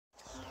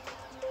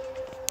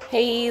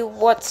Hey,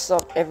 what's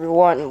up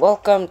everyone?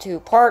 Welcome to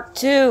part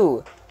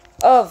 2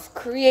 of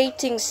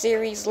creating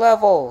series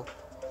level.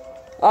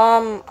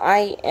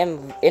 I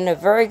am in a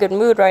very good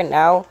mood right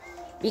now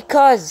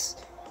because,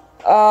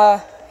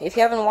 if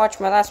you haven't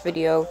watched my last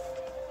video,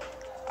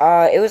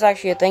 it was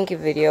actually a thank you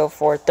video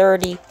for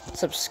 30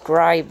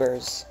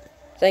 subscribers.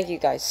 Thank you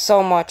guys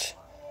so much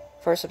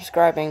for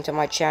subscribing to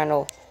my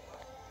channel.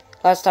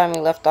 Last time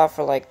we left off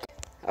for like,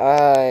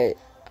 a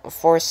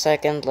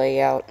 4-second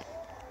layout.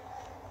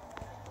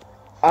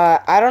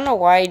 I don't know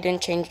why I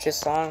didn't change the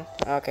song.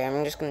 Okay,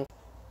 I'm just gonna...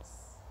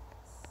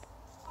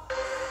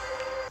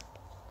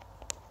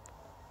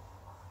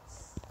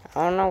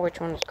 I don't know which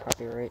one is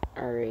copyright.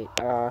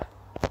 Alright,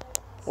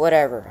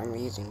 whatever, I'm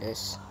using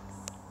this.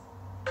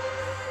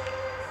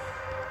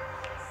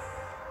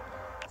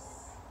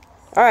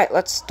 Alright,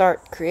 let's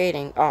start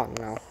creating... Oh,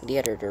 no, the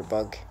editor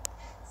bug.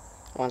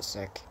 One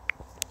sec.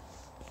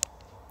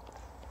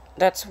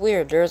 That's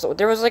weird, there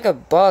was like a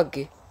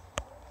bug,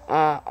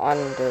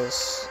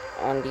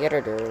 on the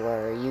editor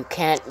where you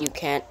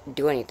can't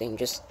do anything,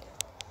 just...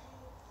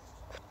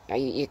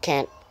 you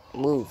can't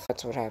move,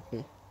 that's what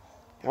happened.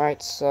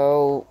 Alright,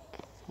 so...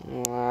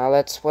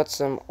 let's put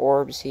some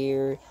orbs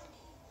here.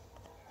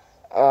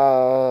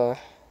 I'm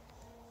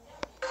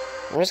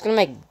just gonna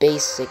make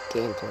basic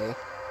gameplay.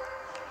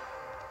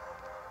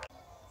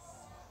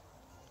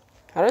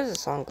 How does the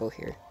song go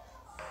here?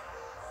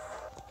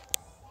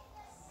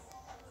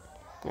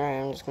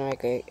 Alright, I'm just gonna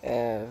make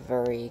a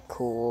very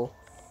cool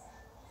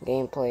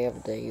gameplay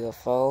of the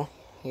UFO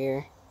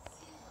here.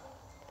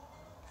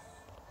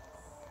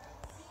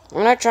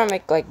 I'm not trying to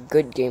make like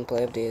good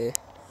gameplay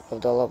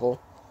of the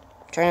level.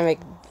 I'm trying to make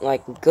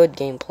like good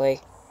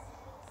gameplay.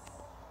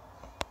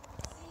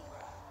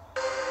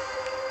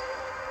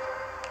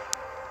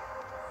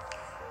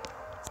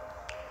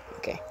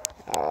 Okay.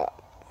 I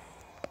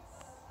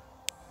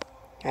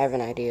have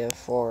an idea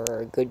for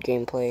good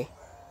gameplay.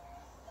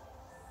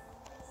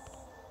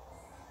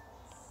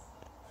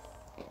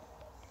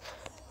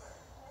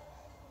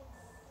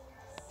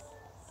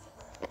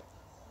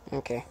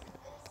 Okay.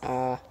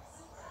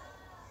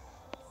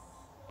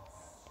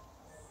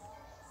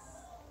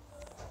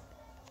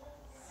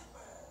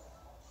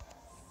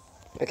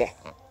 Okay.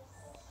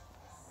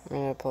 I'm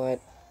gonna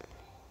put...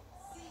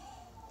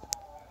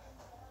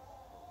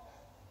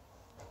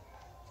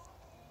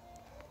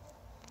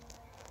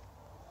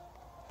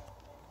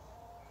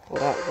 Will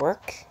that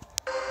work?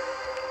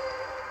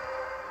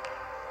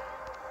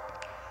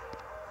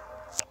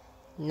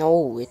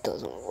 No, it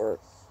doesn't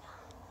work.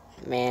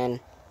 Man.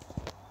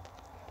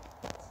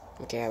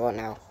 Okay, how about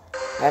now?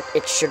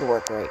 It should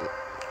work, right?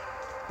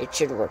 It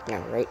should work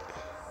now, right?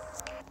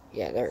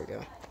 Yeah, there we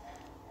go.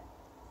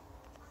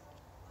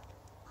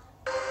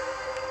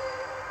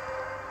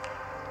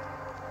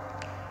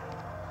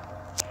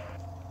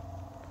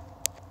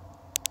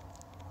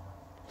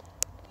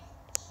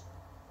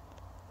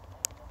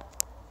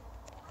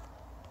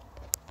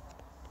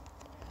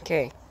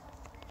 Okay.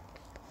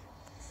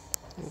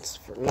 Let's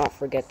not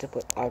forget to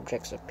put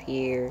objects up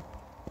here.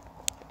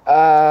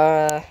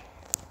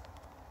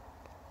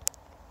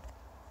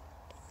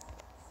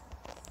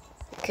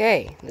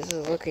 Okay, this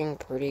is looking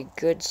pretty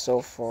good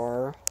so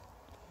far.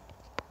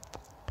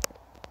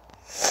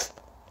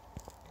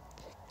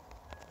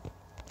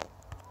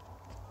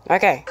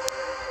 Okay.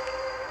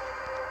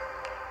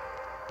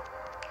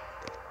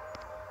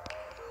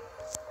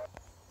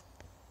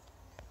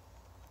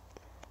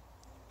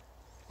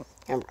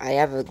 I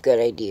have a good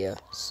idea.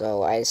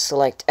 So I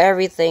select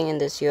everything in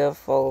this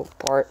UFO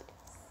part.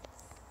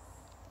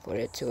 Put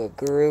it to a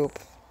group.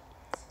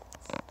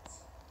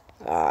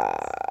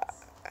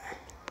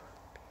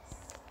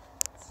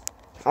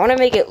 I want to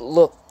make it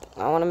look...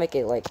 I want to make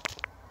it, like,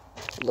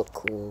 look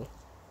cool.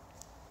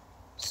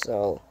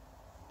 So...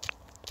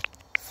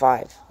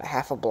 5. A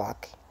half a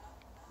block.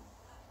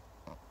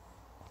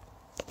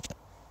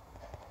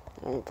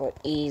 I'm gonna put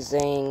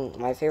easing.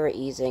 My favorite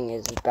easing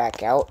is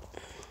back out.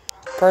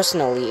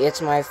 Personally,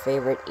 it's my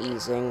favorite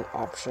easing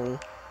option.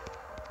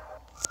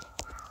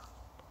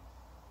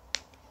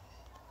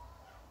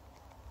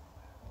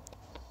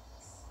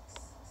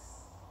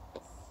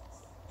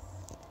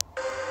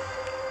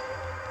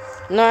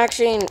 No,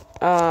 actually,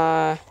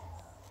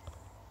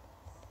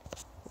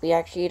 we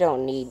actually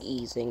don't need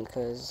easing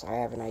because I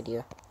have an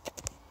idea.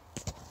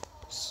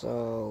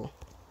 So,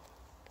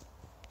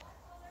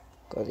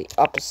 go the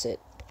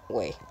opposite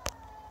way.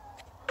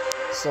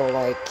 So,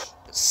 like,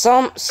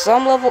 some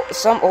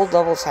old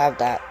levels have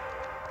that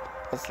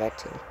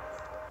effect here.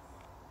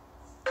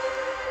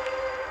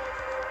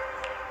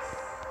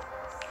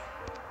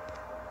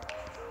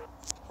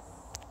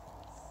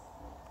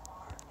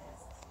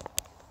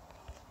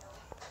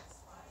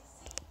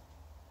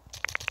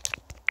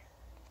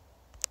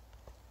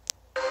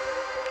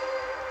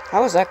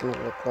 How is that gonna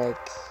look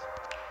like?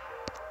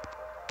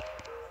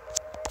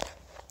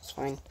 It's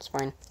fine, it's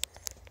fine.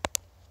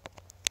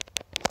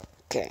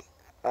 Okay,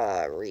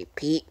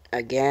 repeat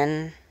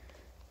again.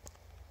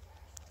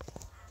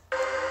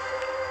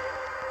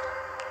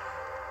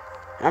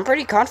 I'm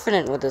pretty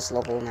confident with this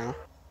level now.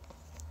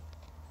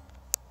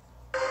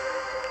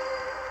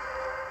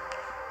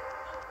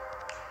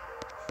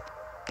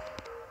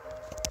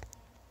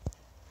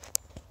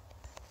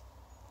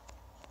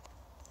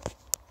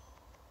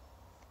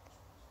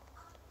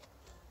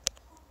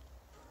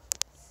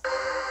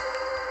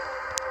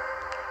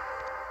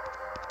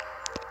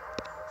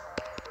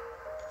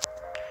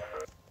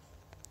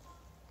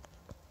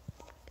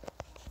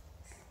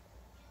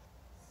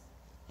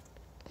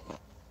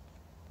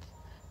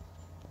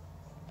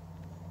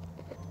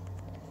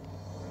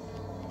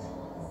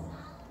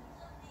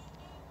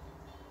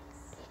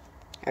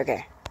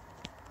 Okay.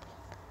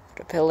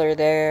 Put a pillar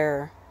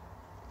there.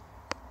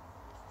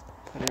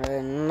 Put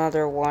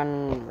another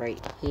one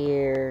right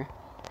here.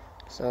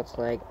 So it's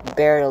like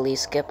barely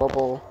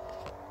skippable.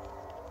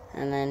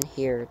 And then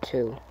here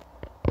too.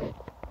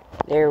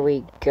 There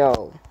we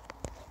go.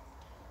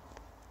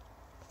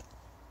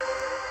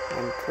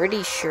 I'm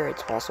pretty sure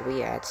it's possible.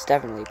 Yeah, it's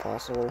definitely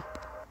possible.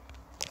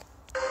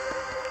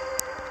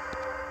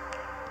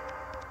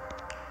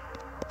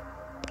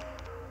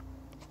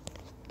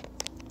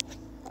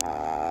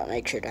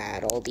 Make sure to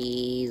add all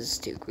these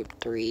to group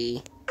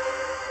 3.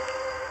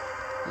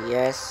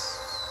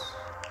 Yes.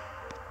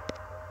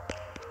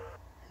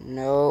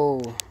 No.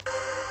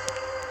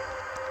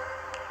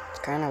 It's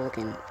kind of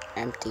looking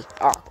empty.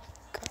 Oh,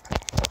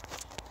 God.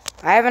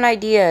 I have an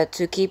idea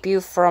to keep you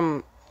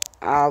from...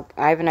 I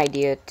have an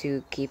idea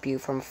to keep you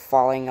from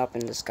falling up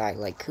in the sky.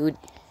 Like, who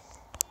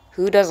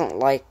doesn't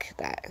like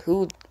that?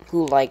 Who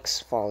likes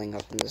falling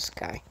up in the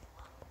sky?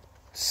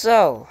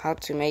 So, how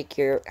to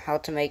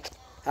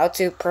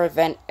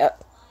prevent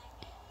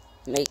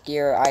make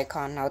your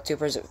icon,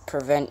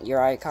 prevent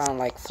your icon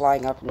like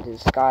flying up into the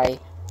sky.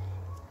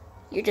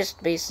 You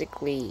just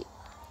basically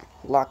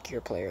lock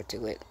your player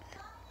to it.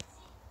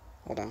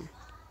 Hold on.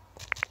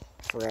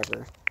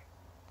 Forever.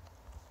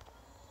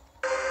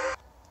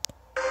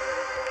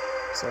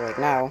 So like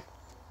now,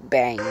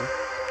 bang.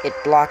 It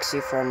blocks you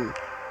from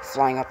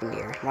flying up in the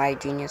air. Am I a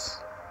genius?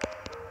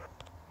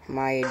 Am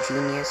I a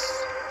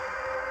genius?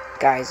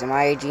 Guys, am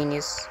I a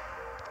genius?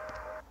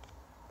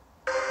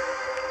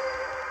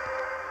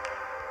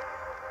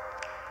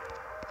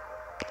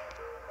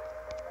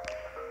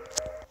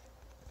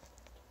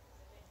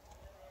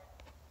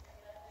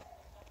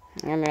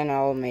 And then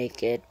I'll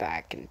make it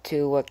back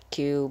into a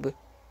cube.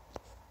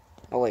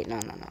 Oh wait, no.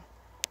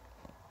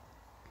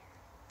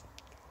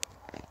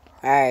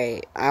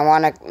 Alright, I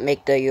want to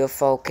make the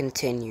UFO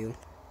continue.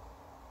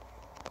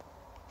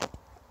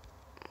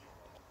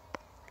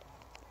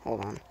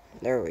 Hold on.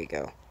 There we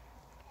go.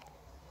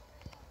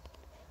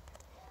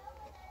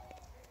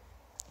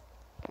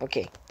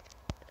 Okay.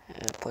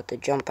 Put the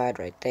jump pad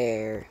right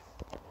there.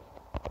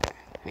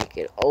 Make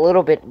it a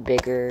little bit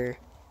bigger.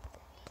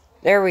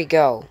 There we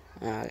go.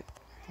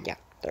 Yeah,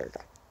 there we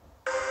go.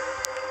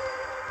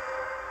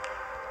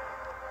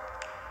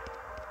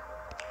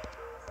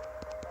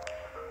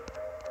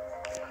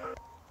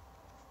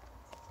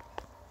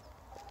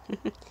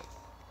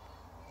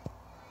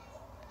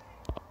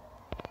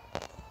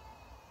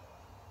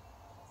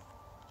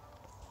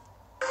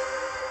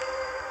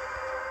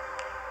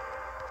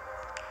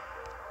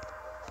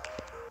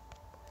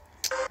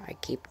 I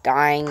keep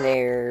dying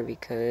there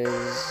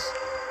because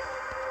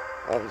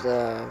of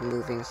the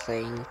moving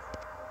thing.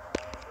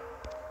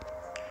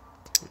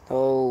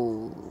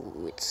 Oh,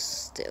 it's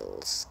still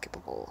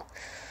skippable.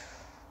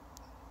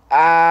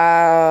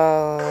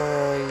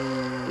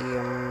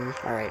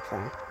 Alright,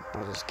 fine.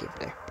 I'll just keep it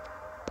there.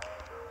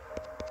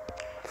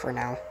 For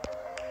now.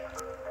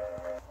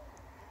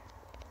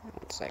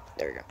 It's like,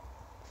 there you go.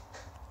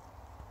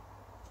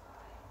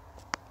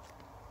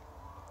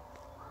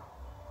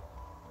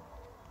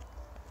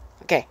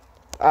 Okay.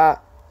 And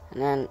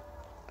then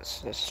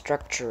it's the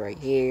structure right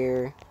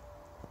here.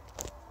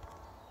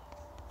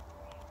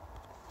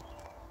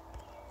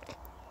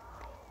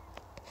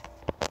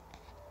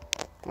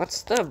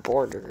 What's the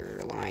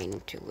border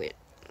line to it?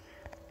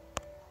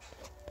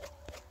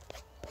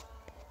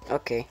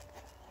 Okay.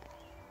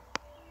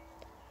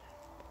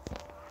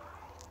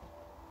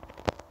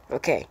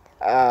 Okay.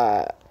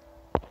 Right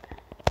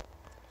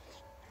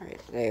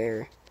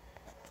there.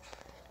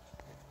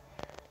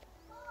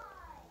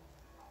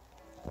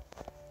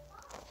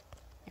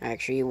 I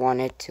actually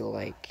want it to,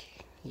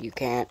 like, you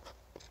can't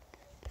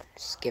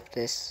skip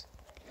this.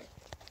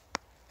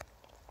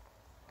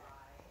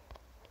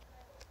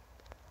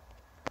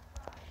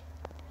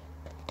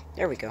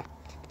 There we go.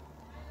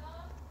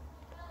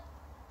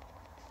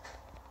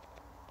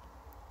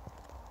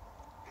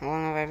 How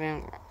long have I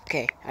been?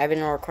 Okay, I've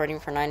been recording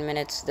for 9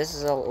 minutes. This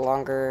is a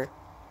longer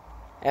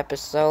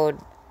episode.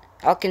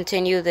 I'll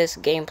continue this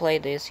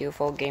gameplay, this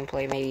UFO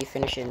gameplay, maybe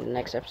finish it in the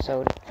next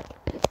episode.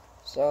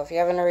 So if you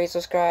haven't already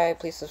subscribed,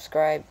 please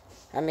subscribe.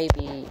 I'll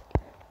maybe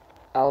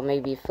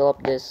fill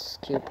up this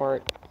cube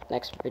part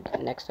next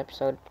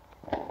episode.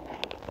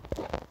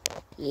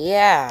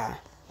 Yeah.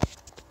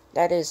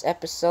 That is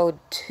episode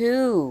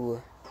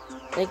 2.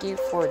 Thank you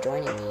for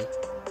joining me.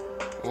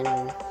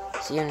 And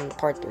see you in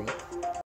part 3.